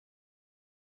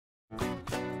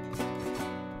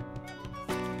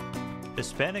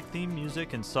Hispanic-themed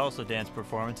music and salsa dance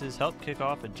performances helped kick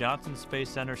off a Johnson Space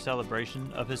Center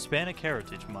celebration of Hispanic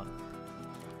Heritage Month.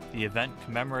 The event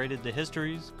commemorated the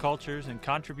histories, cultures, and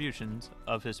contributions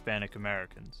of Hispanic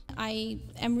Americans. I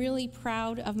am really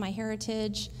proud of my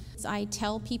heritage. I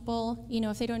tell people,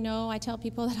 if they don't know, I tell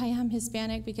people that I am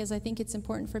Hispanic because I think it's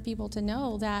important for people to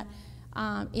know that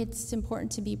it's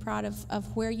important to be proud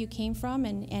of where you came from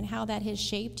and how that has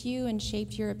shaped you and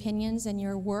shaped your opinions and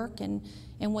your work and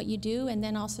what you do, and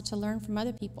then also to learn from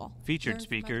other people. Featured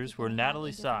speakers were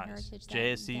Natalie Size,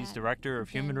 JSC's Director of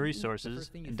Human Resources,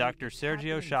 and Dr.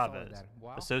 Sergio Chavez,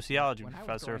 a sociology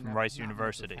professor from Rice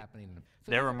University.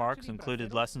 Their remarks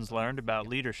included lessons learned about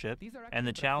leadership and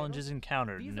the challenges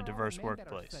encountered in a diverse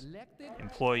workplace.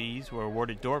 Employees were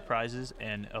awarded door prizes,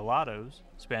 and helados,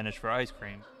 Spanish for ice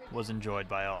cream, was enjoyed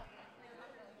by all.